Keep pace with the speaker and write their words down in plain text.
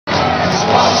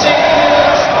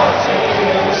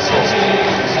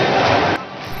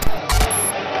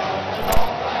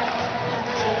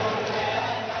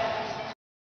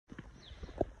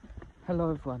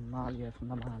Hello everyone, Mal here from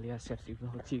the Malia SFC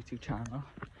YouTube channel,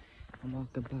 and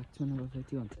welcome back to another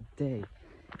video. And today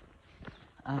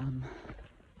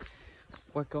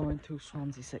we're going to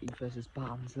Swansea City versus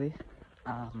Barnsley.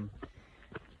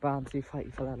 Barnsley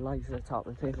fighting for their lives at the top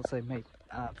of the table, so they may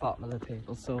bottom of the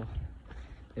table, so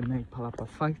they may pull up a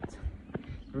fight.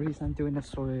 The reason I'm doing this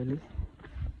so early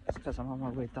is because I'm on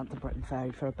my way down to Brighton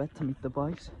Ferry for a bit to meet the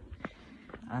boys.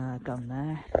 Down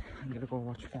there, I'm going to go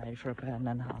watch Ferry for a bit and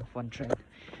then have one train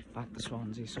back to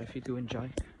Swansea. So if you do enjoy,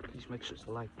 please make sure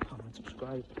to like, comment,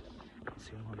 subscribe. I'll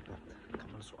see you in a bit. Come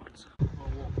on, Swans.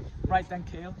 Right then,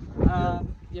 Kale.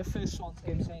 Your first Swans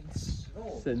game since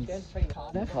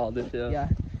Cardiff, yeah.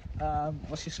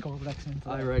 What's your score prediction?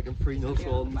 I reckon 3-0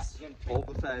 Swans. All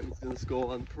the fans going to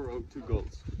score and Perot 2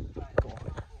 goals.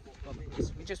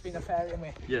 We've just been a Ferry, haven't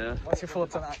we? Yeah. What's your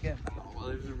thoughts on that game? Well,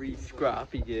 it was a really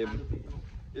scrappy game.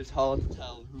 It's hard to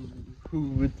tell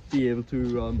who would be able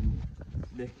to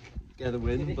get a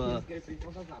win, but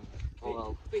oh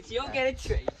well. Wait, so you don't get a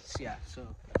treat? Yeah, so.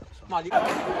 Come on, Go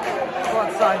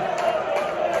on, son.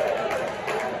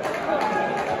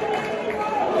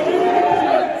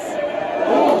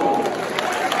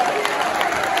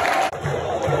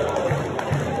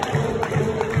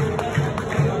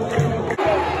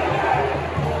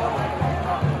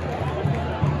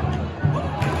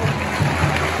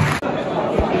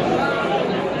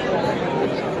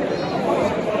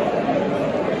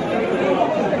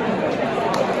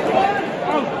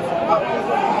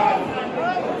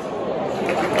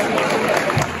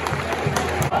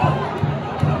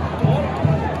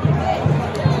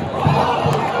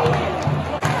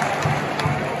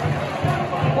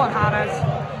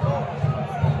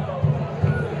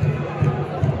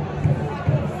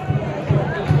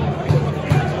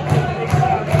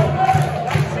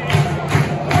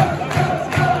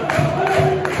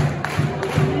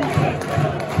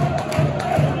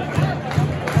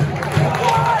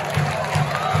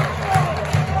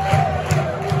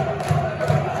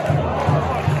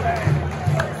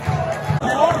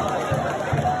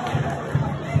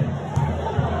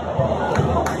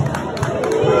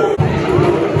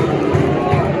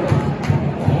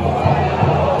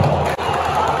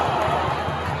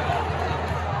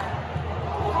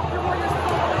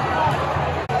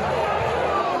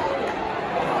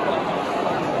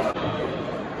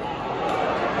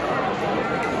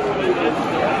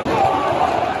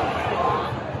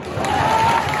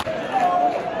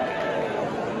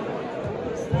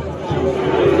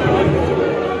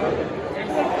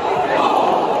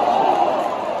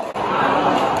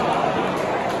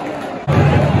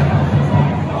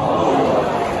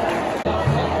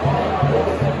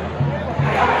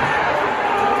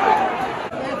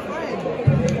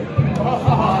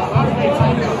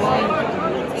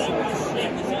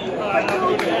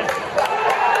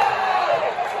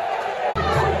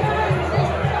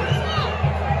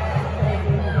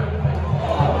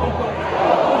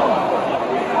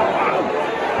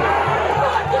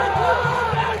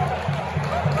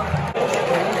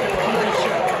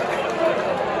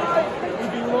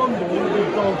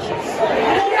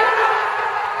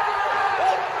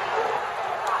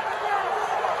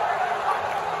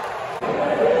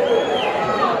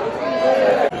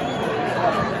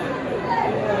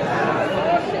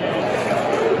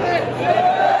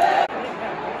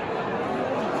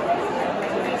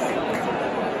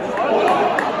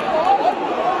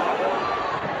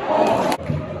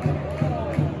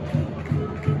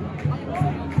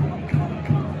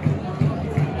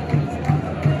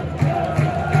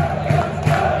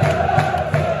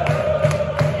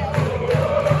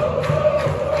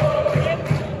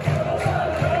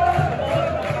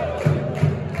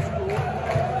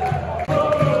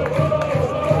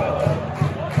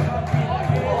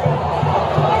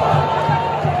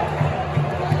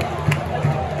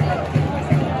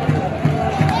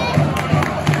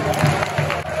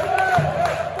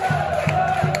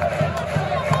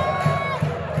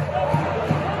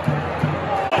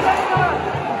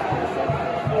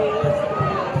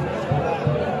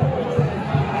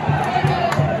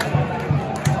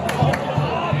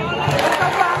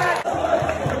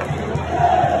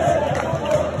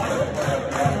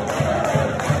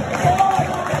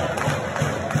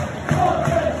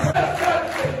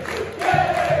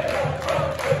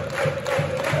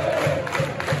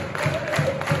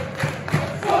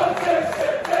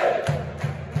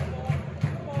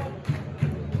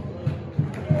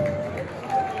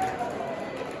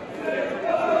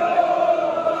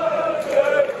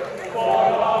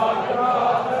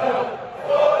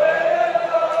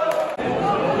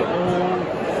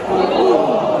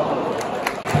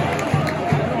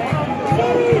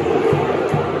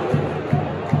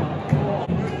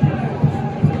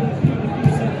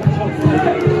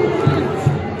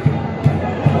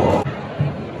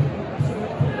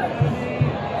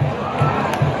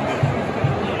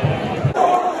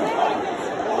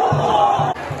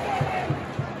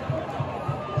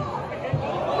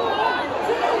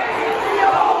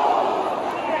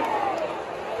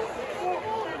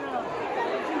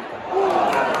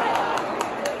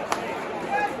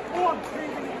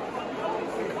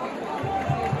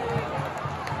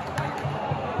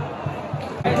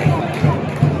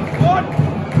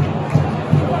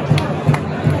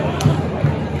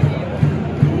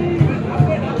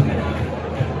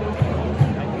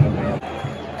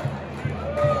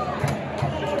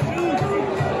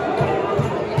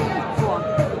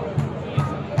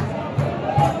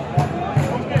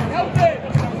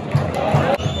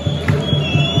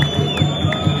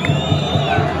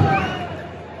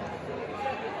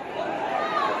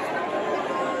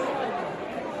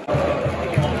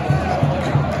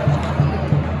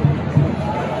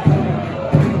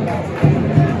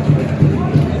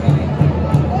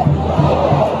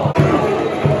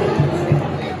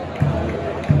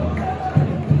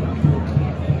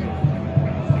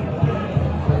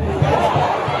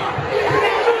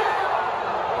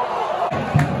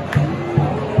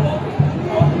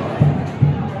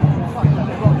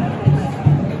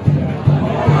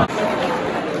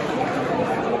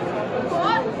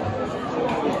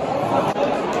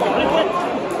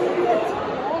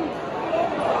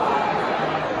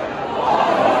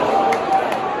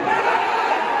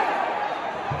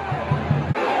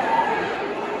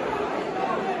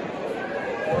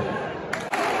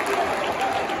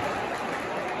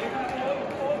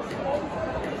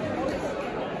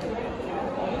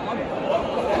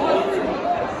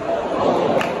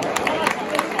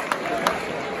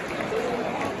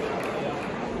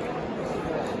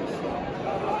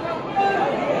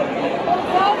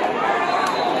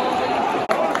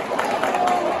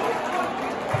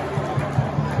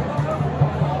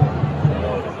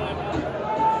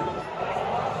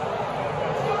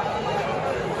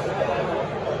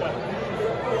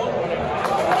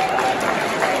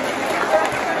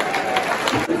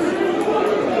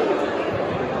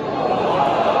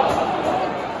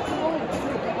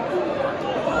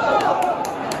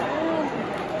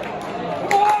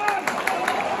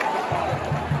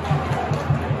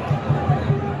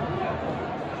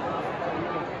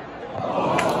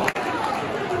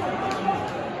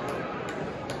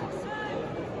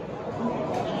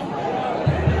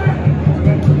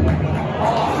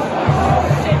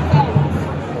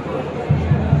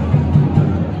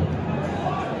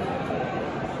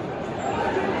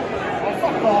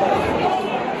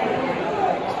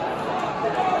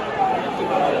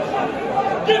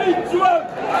 Give it to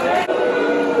him!